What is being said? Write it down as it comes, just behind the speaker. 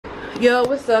Yo,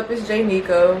 what's up? It's J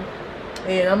Nico,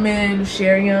 and I'm in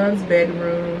Sherrion's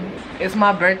bedroom. It's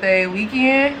my birthday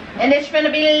weekend, and it's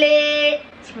finna be lit.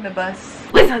 It's finna bust.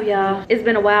 What's up, y'all? It's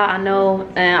been a while, I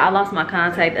know, and I lost my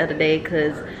contact the other day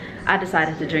because I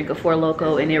decided to drink a Four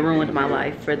Loko and it ruined my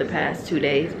life for the past 2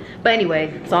 days. But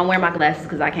anyway, so I'm wearing my glasses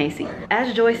because I can't see.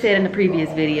 As Joy said in the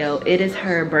previous video, it is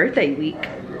her birthday week.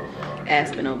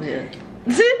 Aspen over here.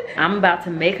 I'm about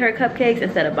to make her cupcakes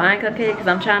instead of buying cupcakes because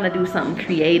I'm trying to do something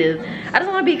creative. I just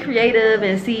want to be creative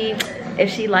and see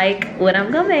if she like what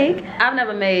I'm gonna make. I've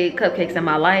never made cupcakes in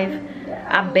my life.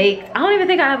 I don't even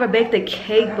think I ever baked a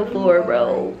cake before,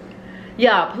 bro.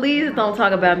 Y'all, please don't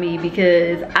talk about me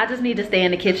because I just need to stay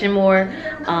in the kitchen more,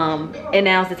 and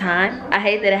now's the time. I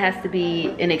hate that it has to be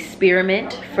an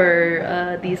experiment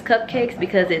for these cupcakes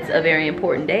because it's a very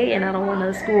important day and I don't want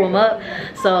to screw them up.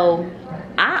 So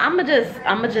I'ma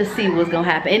just see what's gonna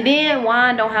happen. And then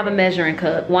Juan don't have a measuring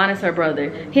cup. Juan is her brother.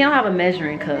 He don't have a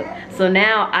measuring cup. So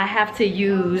now I have to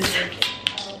use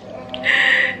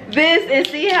this and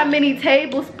see how many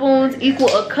tablespoons equal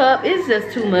a cup. It's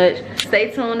just too much. Stay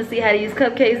tuned to see how these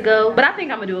cupcakes go. But I think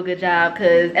I'm gonna do a good job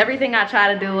because everything I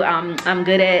try to do, I'm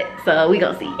good at. So we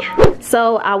gonna see.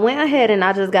 So I went ahead and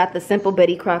I just got the Simple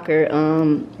Betty Crocker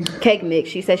cake mix.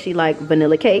 She said she liked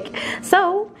vanilla cake.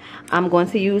 So I'm going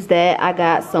to use that. I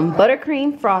got some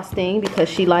buttercream frosting because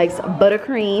she likes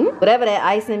buttercream. Whatever that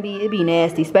icing be, it be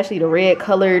nasty, especially the red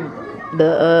colored,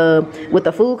 with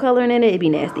the food coloring in it, it be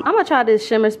nasty. I'm gonna try this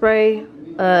shimmer spray.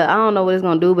 I don't know what it's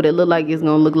gonna do, but it look like it's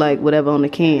gonna look like whatever on the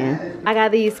can. I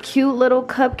got these cute little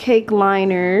cupcake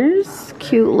liners,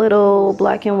 cute little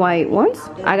black and white ones.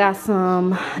 I got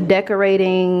some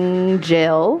decorating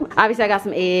gel. Obviously I got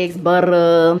some eggs,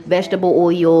 butter, vegetable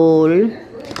oil,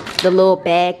 the little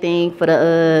bag thing for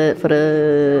the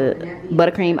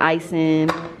buttercream icing,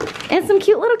 and some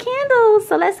cute little candles.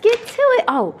 So let's get to it.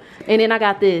 Oh, and then I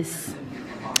got this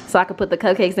so I could put the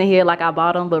cupcakes in here like I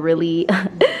bought them, but really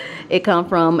it come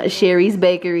from Sherry's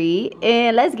Bakery.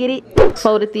 And let's get it.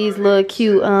 Folded these little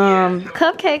cute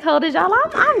cupcake holders, y'all.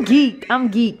 I'm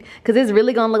geeked because it's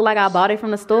really gonna look like I bought it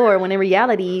from the store when in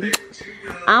reality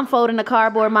I'm folding the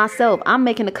cardboard myself. I'm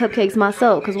making the cupcakes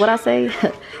myself because what I say,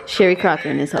 Sherry Crocker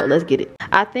in this hole. Let's get it.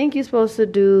 I think you're supposed to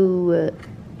do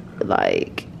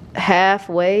like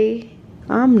halfway.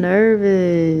 I'm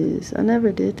nervous. I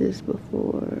never did this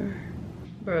before.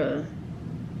 Bruh,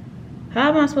 how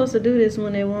am I supposed to do this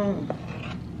when they won't?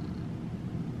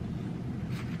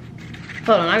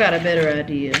 Hold on, I got a better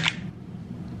idea.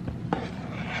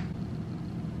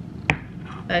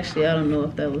 Actually, I don't know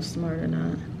if that was smart or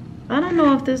not. I don't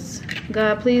know if this,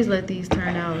 God, please let these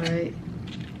turn out right.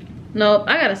 Nope,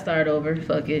 I gotta start over,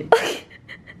 fuck it.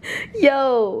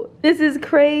 Yo, this is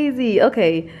crazy.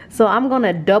 Okay, so I'm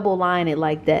gonna double line it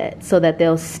like that so that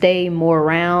they'll stay more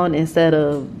round instead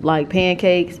of like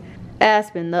pancakes.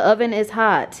 Aspen, the oven is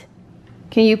hot.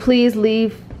 Can you please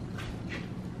leave?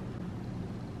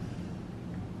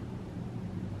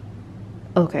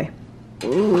 Okay.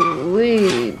 Ooh,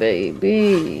 wee,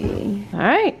 baby. All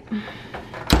right.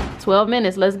 12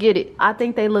 minutes, let's get it. I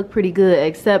think they look pretty good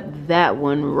except that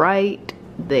one right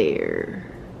there.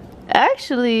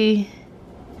 Actually,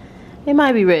 they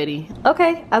might be ready.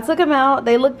 Okay, I took them out.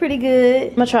 They look pretty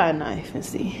good. I'm gonna try a knife and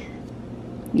see.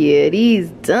 Yeah, these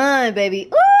done, baby.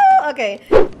 Ooh, okay.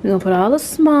 We're gonna put all the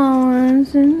small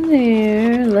ones in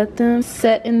there. Let them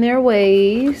set in their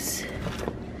ways.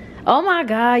 Oh my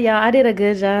God, y'all, I did a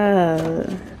good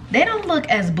job. They don't look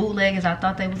as bootleg as I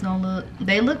thought they was gonna look.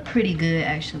 They look pretty good,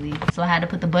 actually. So I had to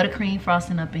put the buttercream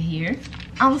frosting up in here.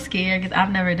 I'm scared because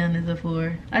I've never done this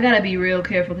before. I gotta be real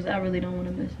careful because I really don't want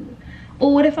to mess with it. Oh,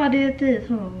 what if I did this?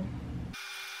 Oh.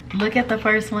 Look at the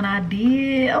first one I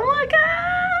did. Oh my God.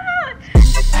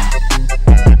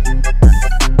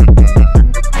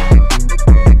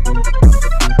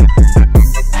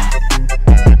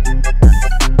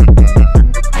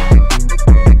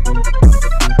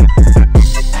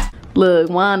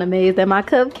 Look, Juan amazed at my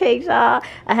cupcakes, y'all.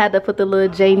 I had to put the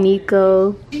little J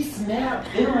Nico. She snapped.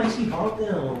 It looked like she bought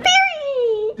them.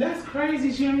 Period. That's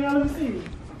crazy, Sherrionn. Let me see.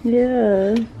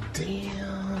 Yeah.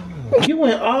 Damn. You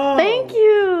went off. Thank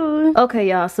you. Okay,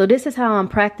 y'all. So this is how I'm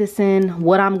practicing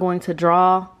what I'm going to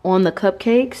draw on the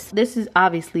cupcakes. This is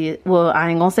obviously, well,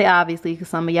 I ain't gonna say obviously because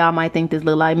some of y'all might think this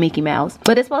look like Mickey Mouse.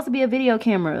 But it's supposed to be a video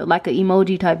camera, like an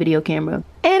emoji type video camera.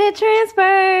 And it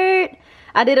transferred.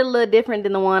 I did a little different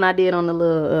than the one I did on the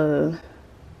little,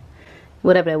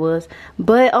 whatever that was.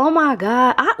 But, oh my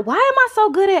God, why am I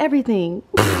so good at everything?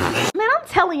 Man, I'm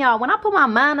telling y'all, when I put my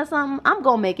mind to something, I'm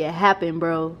gonna make it happen,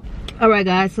 bro. All right,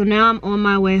 guys, so now I'm on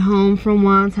my way home from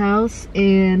Juan's house,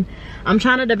 and I'm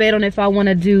trying to debate on if I want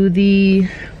to do the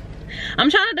I'm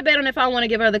trying to debate on if I want to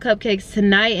give her the cupcakes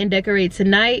tonight and decorate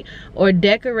tonight, or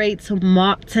decorate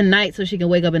tonight so she can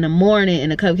wake up in the morning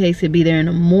and the cupcakes could be there in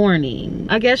the morning.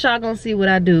 I guess y'all gonna see what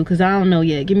I do, because I don't know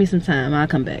yet. Give me some time. I'll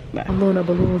come back. Bye. I'm blowing up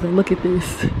balloons and look at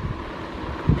this.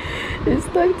 It's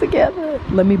stuck together.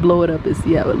 Let me blow it up and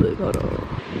see how it looks. Hold on.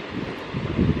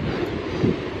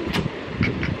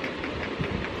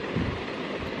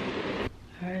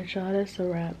 Alright y'all, that's a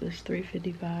wrap. It's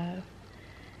 3:55.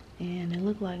 And it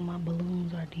looked like my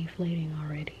balloons are deflating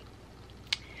already.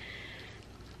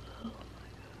 Oh my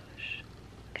gosh.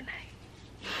 Good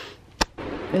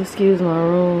night. Excuse my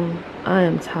room. I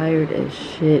am tired as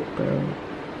shit, bro.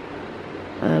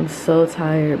 I'm so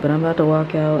tired, but I'm about to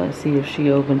walk out and see if she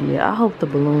opened it. I hope the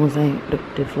balloons ain't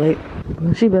deflate.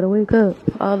 She better wake up.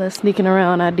 All that sneaking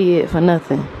around I did for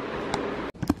nothing.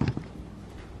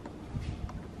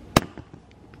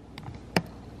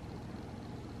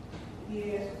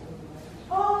 Yeah.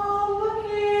 Oh, look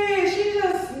at it. She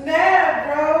just snapped,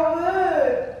 bro.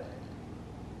 Look.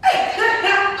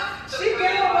 She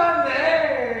get on my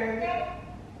nerve.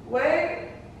 Wait.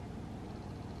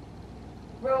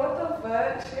 Bro, what the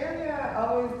fuck? Sherrionn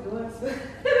always doing something.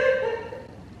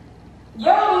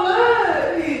 Yo,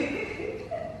 look!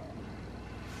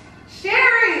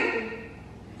 Sherry!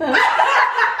 I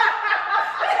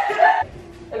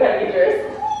gotta get dressed.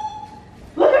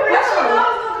 Look at me. It's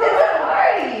a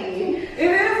party.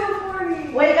 It is a party.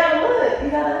 Wait, you gotta look. You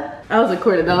gotta. I was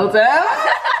recording the whole time.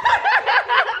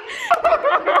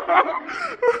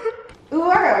 Ooh,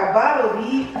 I got a bottle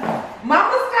beat.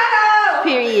 Mama style!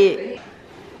 Period.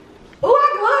 Ooh, I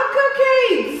love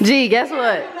cupcakes! Gee, guess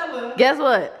what? Guess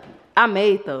what? I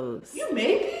made those. You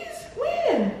made these?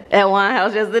 When? At Wine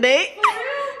House yesterday.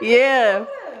 Yeah.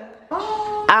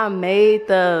 Oh. I made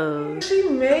those. She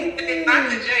made these. It's not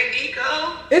the J.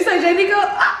 Nico. It's like J. Nico?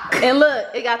 Ah. And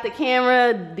look, it got the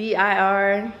camera,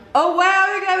 DIR. Oh, wow,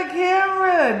 it got a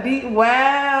camera.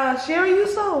 Wow, Sherry, you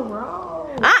so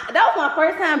wrong. That was my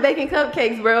first time baking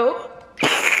cupcakes, bro.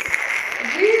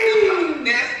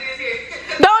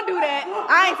 Don't do that.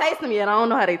 I ain't tasted them yet. I don't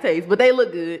know how they taste, but they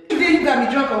look good. You got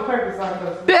me drunk on purpose on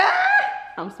those.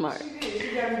 I'm smart.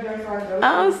 She got me drunk on those.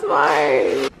 I'm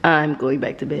smart. I'm going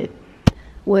back to bed.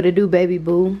 What it do, baby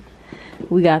boo?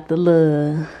 We got the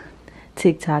little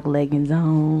TikTok leggings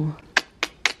on.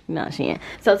 Nah, she ain't.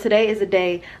 So today is the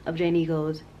day of J.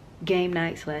 Nico's game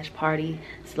night slash party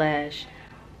slash,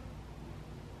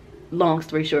 long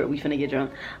story short, we finna get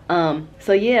drunk.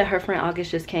 So yeah, her friend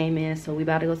August just came in, so we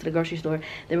about to go to the grocery store.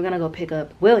 Then we're gonna go pick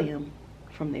up William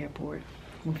from the airport.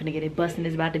 We're finna get it busting.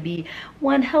 It's about to be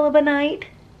one hell of a night.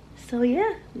 So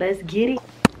yeah, let's get it.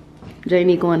 J.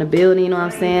 Nico in the building, you know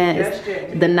what I'm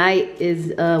saying? The night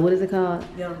is, what is it called?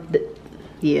 Young.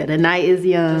 Yeah, the night is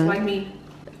young. Just like me.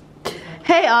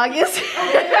 Hey, August.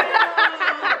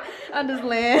 I'm just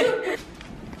laying.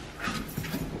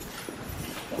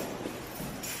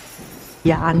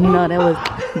 Yeah, you know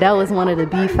that was one of the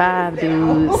B5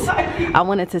 dudes. I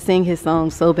wanted to sing his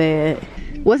song so bad.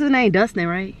 What's his name? Dustin,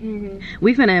 right? Mm-hmm.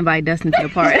 We finna invite Dustin to the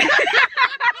party.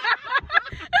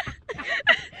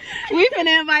 We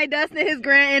finna invite Dustin. His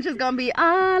grand entrance gonna be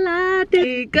all I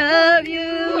think of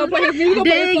you.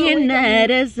 Day and night,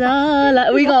 that's all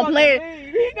I... We gonna play it.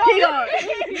 He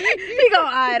gonna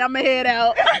alright, I'ma head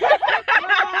out.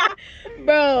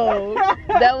 Bro,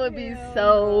 that would be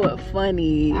so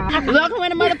funny. Welcome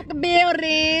in the motherfucking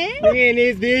building. We in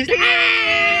this bitch.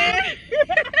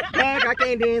 Fuck, I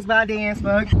can't dance, but I dance,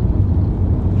 fuck. You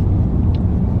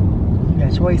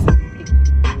got choices.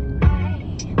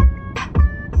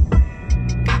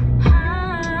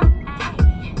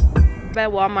 At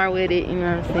Walmart with it, you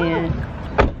know what I'm saying?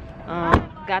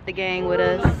 Got the gang with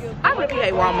us. I really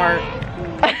hate Walmart.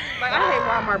 Like, I hate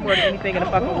Walmart more than anything in the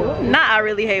fucking world. Nah, I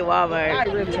really hate Walmart. I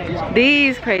really hate Walmart.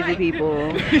 These crazy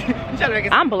people.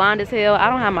 I'm blind as hell. I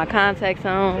don't have my contacts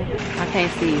on. I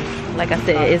can't see. Like I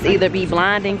said, it's either be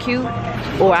blind and cute,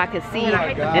 or I could see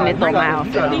and then throw my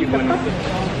outfit on.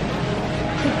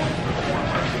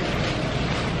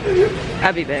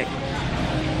 I'll be back.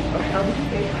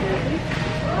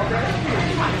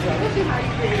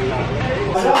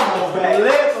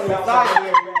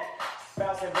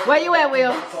 Where you at,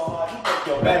 Will?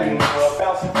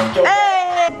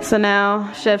 Hey! So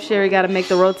now, Chef Sherry gotta make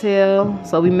the rotel.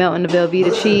 So we melting the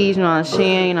Velveeta cheese, you know what I'm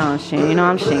saying, you know what I'm saying, you know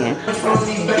what I'm saying.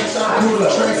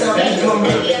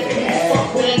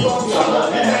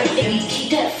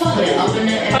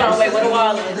 Hold on, wait, what a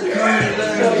wall is?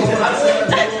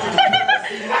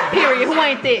 Period, who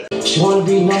ain't thick? She wanna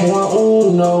be number one,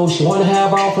 oh no. She wanna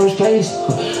have all first place.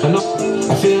 I know,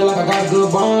 I feel like I got a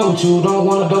good bond with you. Don't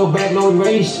wanna go back, no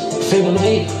erase. Single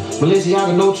night,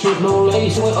 Balenciaga, no trip, no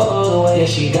lace, went other way. Yeah,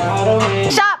 she got a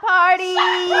man. Shot party.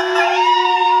 It's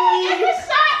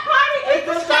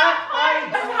a shot party.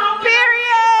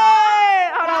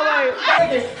 Period. Hold on, wait.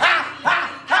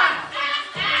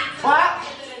 What?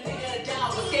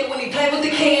 When he play with the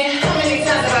can, how many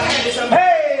times have I heard this?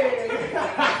 Hey!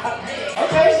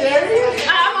 Okay, Sherrionn.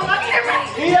 I'm on my camera.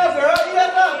 Eat up, girl. Eat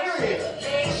up, period.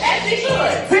 As he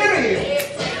should. Period.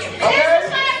 Okay?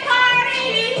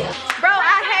 Bro,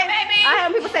 I hate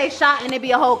when people say shot and it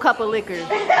be a whole cup of liquor.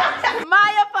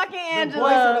 Maya fucking Angela.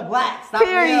 Boys are the black. Stop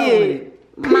Period.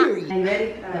 Period. You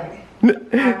ready? Hi, my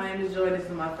name is Joy. This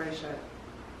is my first shot.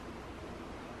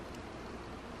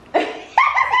 I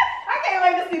can't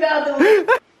wait to see the other one.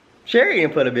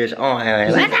 Sherrionn put a bitch on her.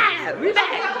 We back.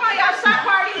 Come on, y'all. Shot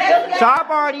party. Let's go. Shot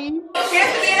party.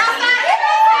 Here's the man outside.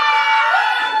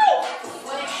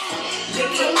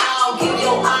 Give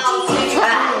your all.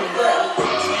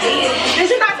 Did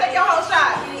you not take your whole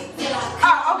shot?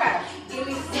 Oh, okay.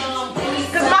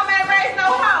 Cause my man raised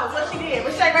no house. What she did?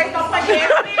 But she raised no fucking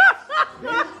ass.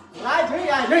 I drink.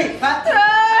 I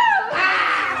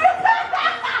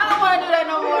don't want to do that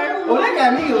no more. Oh, look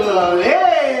at me, little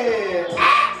leg.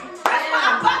 That's why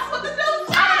I'm fucked with the new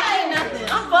shot. Nothing.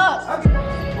 I'm fucked.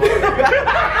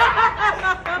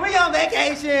 We on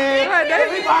vacation.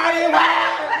 We partying.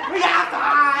 We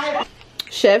outside.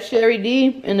 Chef Sherry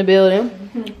D in the building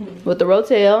with the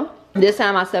rotel. This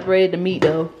time I separated the meat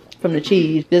though from the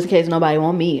cheese, just in case nobody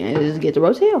want meat and just get the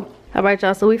rotel. All right,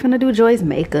 y'all. So we finna do Joy's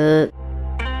makeup.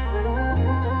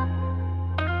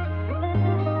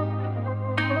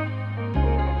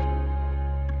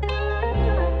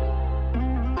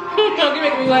 Don't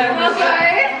make me laugh. I'm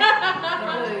sorry.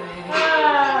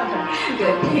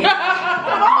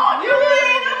 Come on, you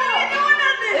ain't doing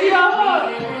nothing.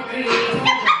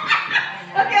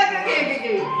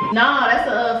 Okay. No, that's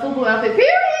a FUBU outfit.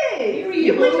 Period.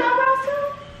 You bleach your eyebrows too?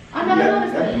 I never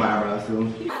noticed that. My eyebrows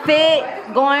too. Fit,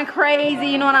 going crazy.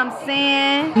 You know what I'm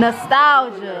saying?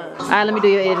 Nostalgia. All right, let me do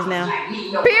your edges now.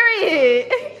 Period.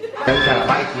 They trying to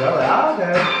fight you. I was like, oh,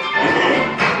 okay.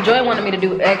 Joy wanted me to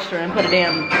do extra and put a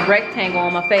damn rectangle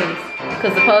on my face.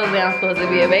 Cause supposedly I'm supposed to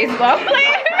be a baseball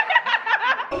player.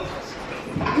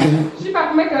 She about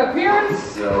to make an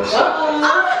appearance? Yo,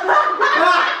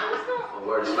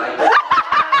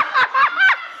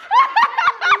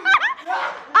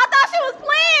 I thought she was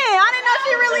playing. I didn't know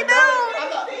she really do.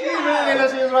 She really didn't know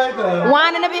she was right there.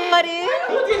 Wine in the building.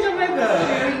 Who did your makeup?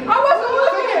 I wasn't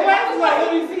looking at glasses like, let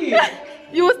me see it.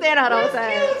 You was standing out the whole time.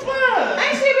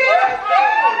 Ain't she been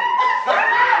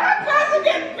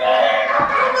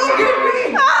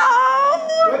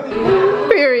Oh.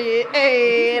 Period.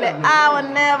 And I would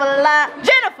never lie.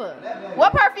 Jennifer,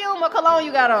 what perfume or cologne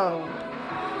you got on?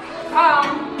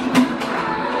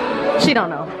 She don't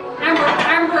know. Amber.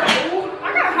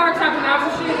 I got a hard time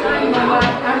pronouncing shit. I ain't gonna lie.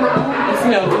 Amber. It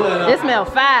smells good. It smells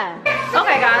fine.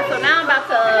 Okay, guys, so now I'm about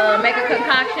to make a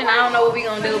concoction. I don't know what we're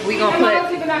gonna do. We're gonna put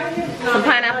some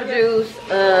pineapple juice,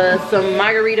 some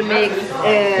margarita mix,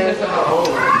 and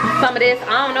some of this.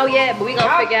 I don't know yet, but we're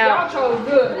gonna figure out. We're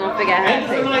gonna figure out how to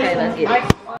take it. Okay, let's get it.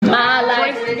 My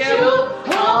life with you,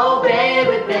 oh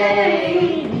baby,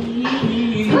 baby.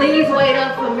 Please wait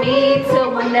up for me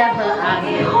till whenever I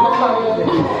get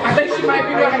home. I think she might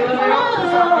be right.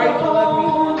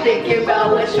 Thinking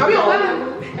about what you're doing.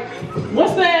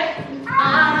 What's that?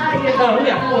 Oh, we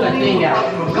gotta pull that thing out.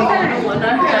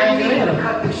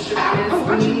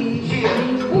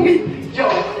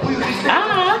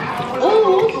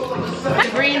 Ooh.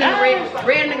 Green and red,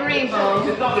 red and the green bowl.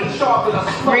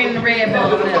 Green and the red bowl.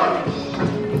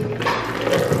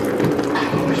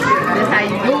 That's how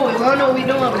you do it. We don't know what we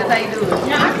doing, but that's how you do it.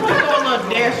 Yeah, I just want to throw a little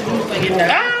dash of juice like in there.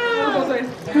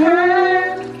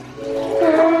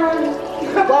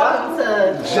 Welcome to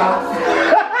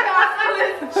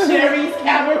Sherry's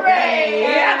Cabaret.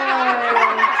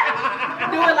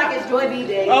 do it like it's Joy B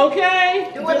Day. Okay.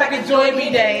 Do it like it's Joy B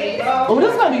Day. Oh,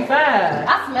 this is gonna be fine.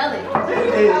 I smell it. I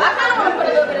kind of want to put a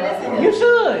little bit of this in there. You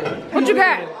should. What you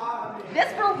got? This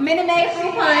fruit, Minute Maid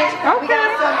fruit punch. We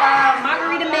got some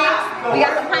margarita mix. We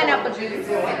got some pineapple juice.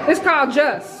 It's called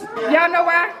Just. Y'all know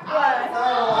why?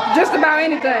 What? Just about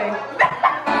anything.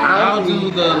 I'll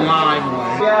do the lime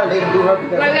one. Yeah, they do her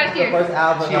because Wait, we got the here. first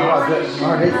album. She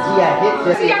had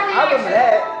hits. See, I remember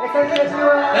that.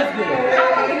 That's good.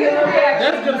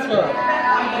 That's good as fuck.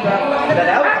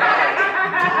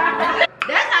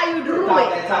 That's how you do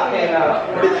it.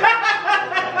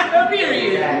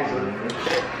 Period.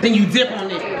 Then you dip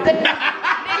on it. Then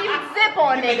you sip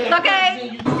on niggas,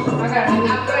 okay?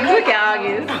 Look at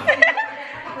August.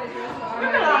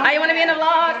 I you want to be in the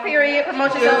vlog? Period.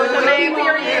 Promote yourself with your name.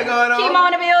 Period. Keep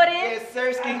on the building. Yes,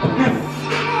 Sirski.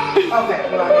 Okay.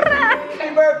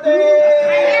 Happy birthday!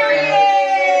 Period.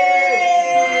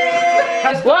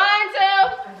 1, 2.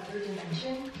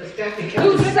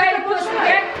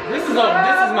 This is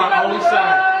my only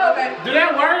shot. Okay. Do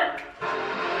that work?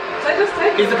 Take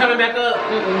Is it coming back up?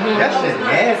 That shit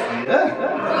nasty.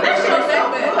 that shit that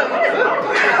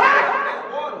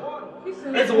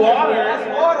It's water. It's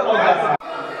water. Okay.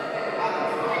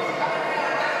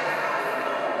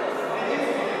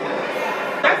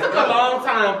 That took a long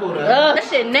time, Puda. That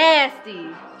shit nasty.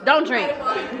 Don't drink.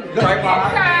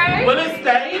 Okay. Will it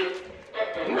stay?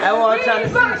 I want to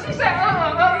see. She said,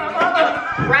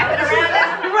 Wrap it around that.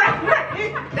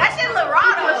 That shit look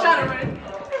raw though.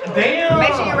 Damn.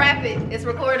 Make sure you wrap it. It's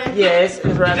recording. Yeah, it's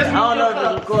right. I don't know if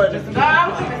it's recording.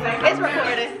 It's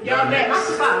recording. y'all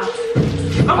next.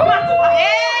 Yeah.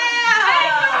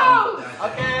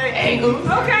 Okay, angles.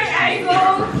 Okay,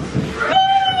 angles.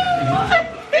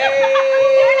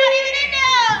 You're not even in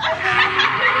there.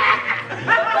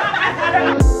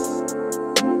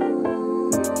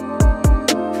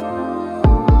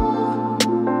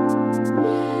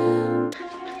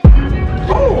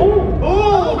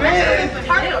 Oh, man.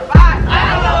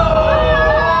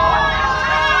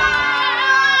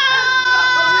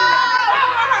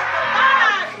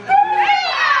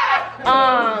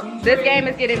 This game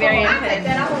is getting very intense.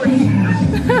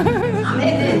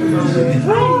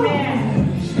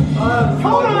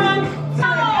 Hold on.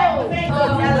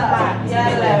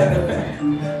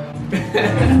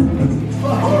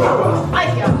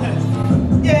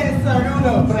 Yes, sir. No,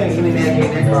 no. Give me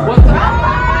that card.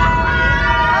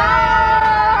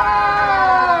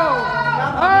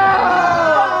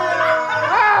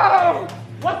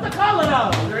 What's the color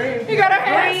though? He got a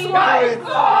hand swipe.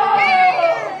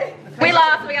 We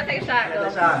lost. We gotta take a shot. Go.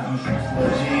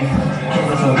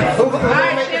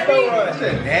 Alright, Sherry. That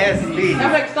shit nasty.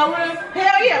 Y'all make so run?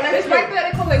 Hell yeah, let's right there.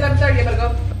 They come like 11:30. You better go.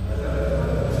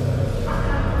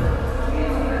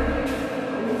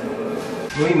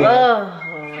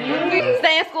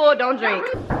 Stay in school. Don't drink.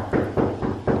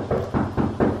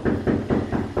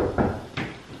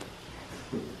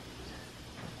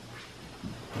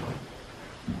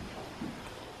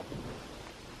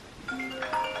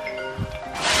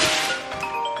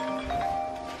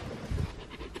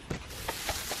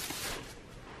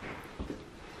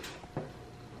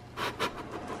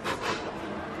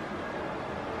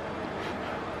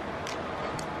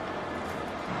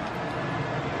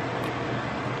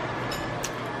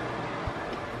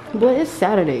 Boy, it's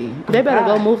Saturday. They better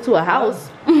go move to a house.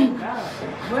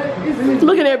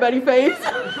 Look at everybody's face.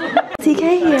 TK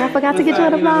here. I forgot to get you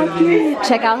on the vlog. Period.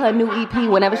 Check out her new EP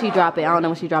whenever she drop it. I don't know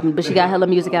when she dropping, but she got hella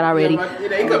music out already.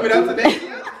 It ain't coming out today.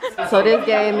 So this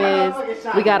game is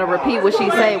we gotta repeat what she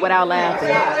say without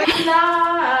laughing.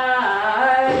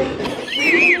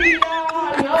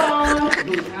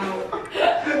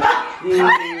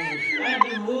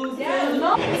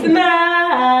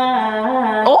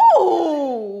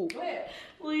 Oh!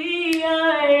 We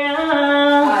are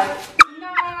young.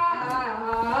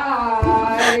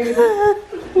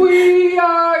 We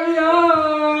are young.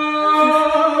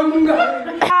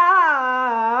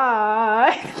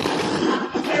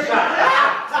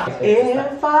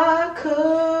 If I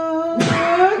could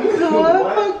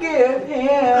forgive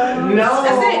him. No.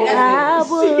 That's it. I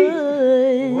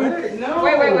would. What? No.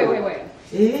 Wait.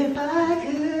 If I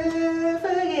could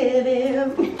forgive him.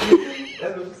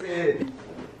 That's what she said.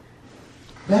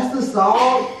 That's the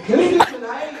song. Can we do it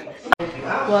tonight?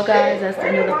 Well guys, that's the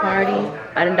end of the party.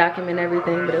 I didn't document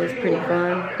everything, but it was pretty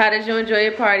fun. How did you enjoy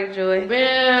your party, Joy?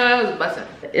 Man, it was busting.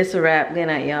 It's a wrap. Good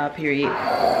night, y'all. Period.